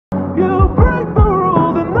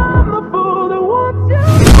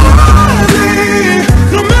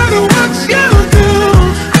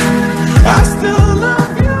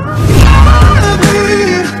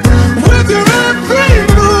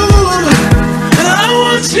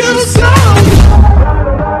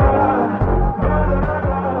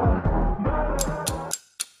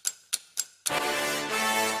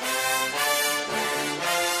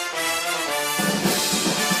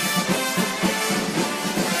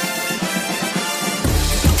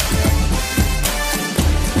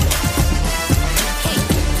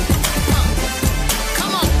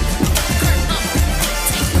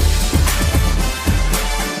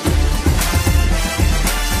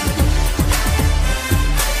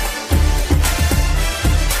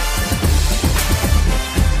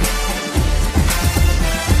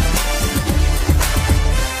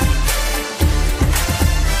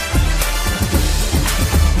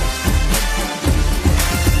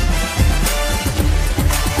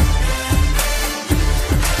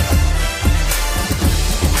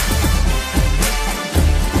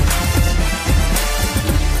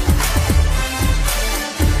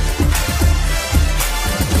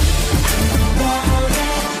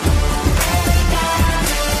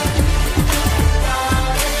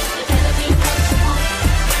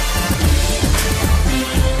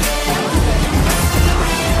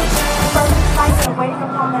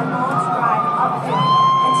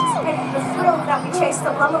say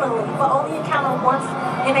subliminally, but only encounter once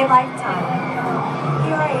in a lifetime.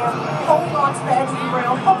 Here I am, holding on to the edge of the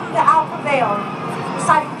rail, hoping that I'll prevail,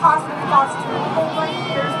 reciting positive thoughts to hold my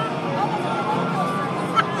ears.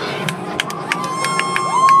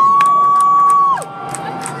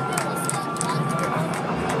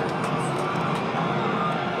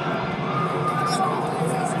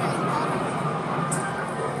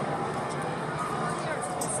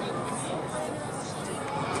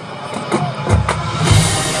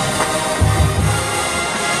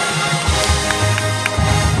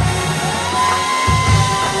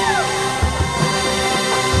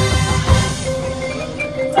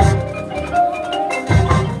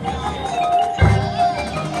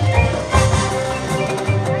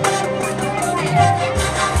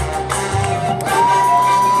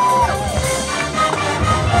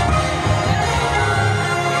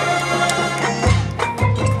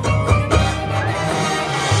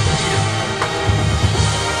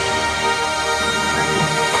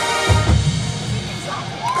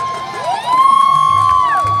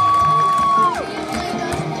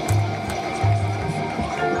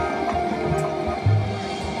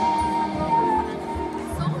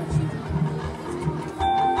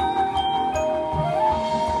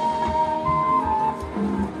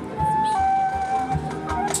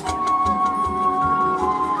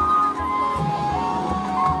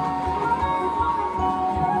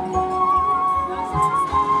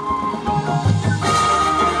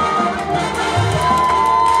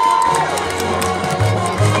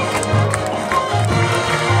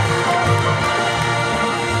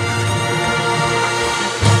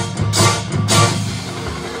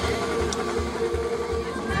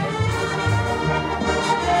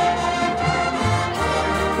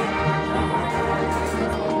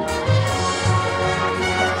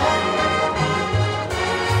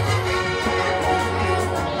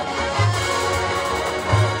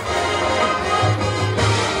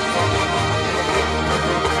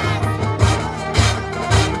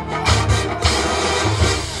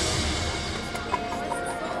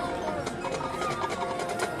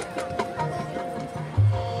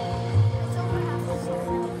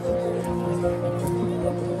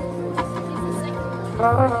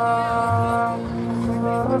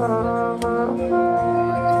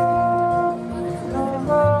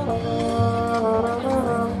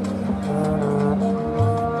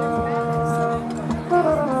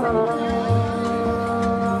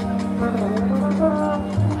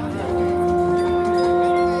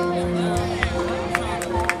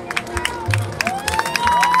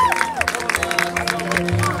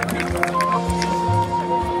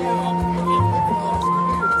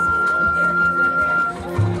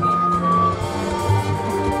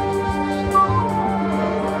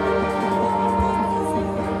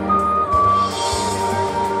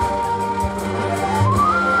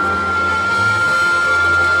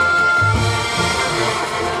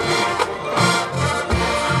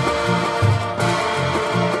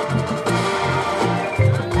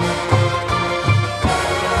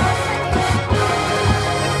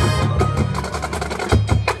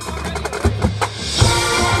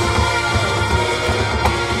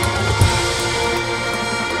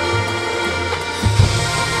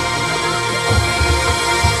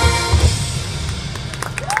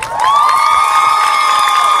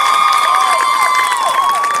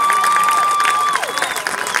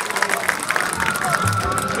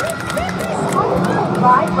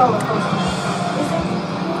 Ride roller coaster. Is it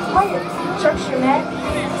where you jerks your neck,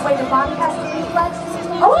 where your body has to reflex?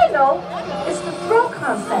 Oh, I know. It's the thrill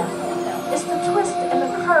concept. It's the twist and the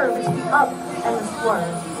curve. It's the up and the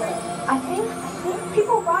swerve. I think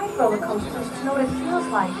people ride roller coasters to know what it feels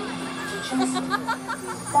like to just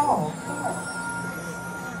fall.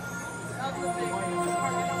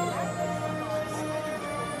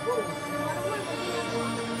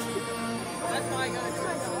 That's why I got it.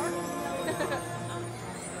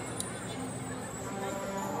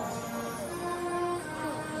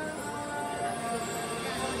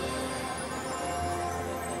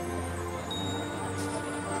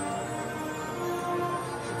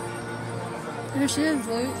 There she is,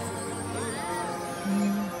 Luke.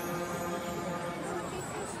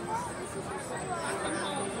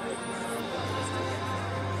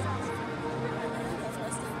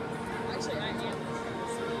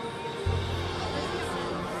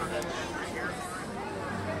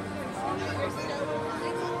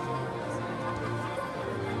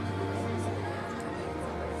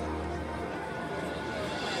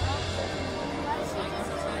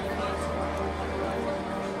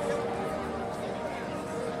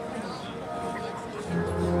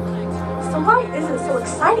 So why is it so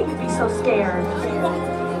exciting to be so scared?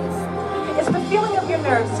 It's the feeling of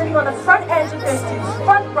nerves, sitting on the front edge of their seats,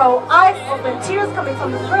 front row, eyes open, tears coming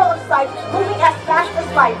from the thrill of sight, moving as fast as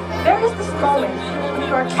light. There is this moment when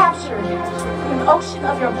you are captured in an ocean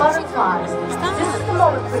of your butterflies. This is the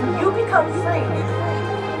moment when you become free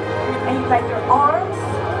and you let your arms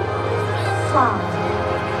fly.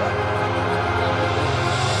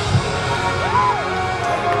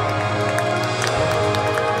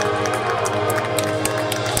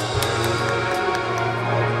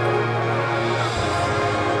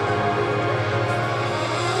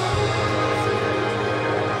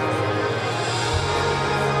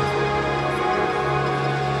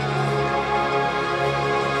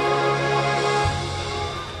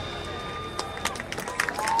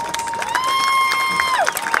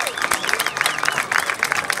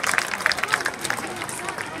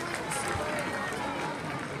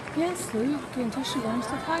 Yes, Luke, until she learns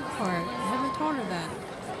the flag part. I haven't taught her that.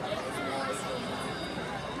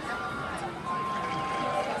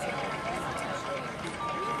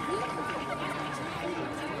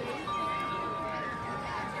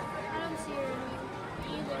 I don't see her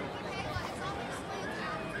either.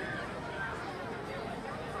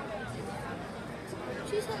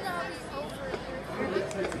 She said that'll be over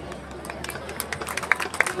here.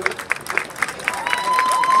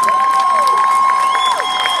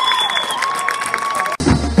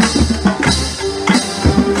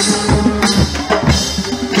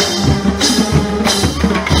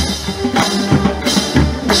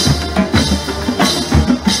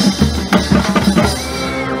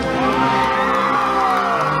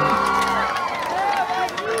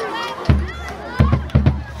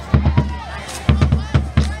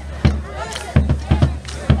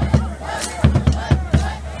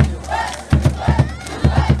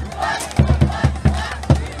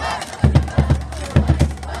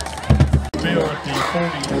 At the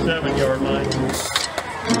 47-yard line.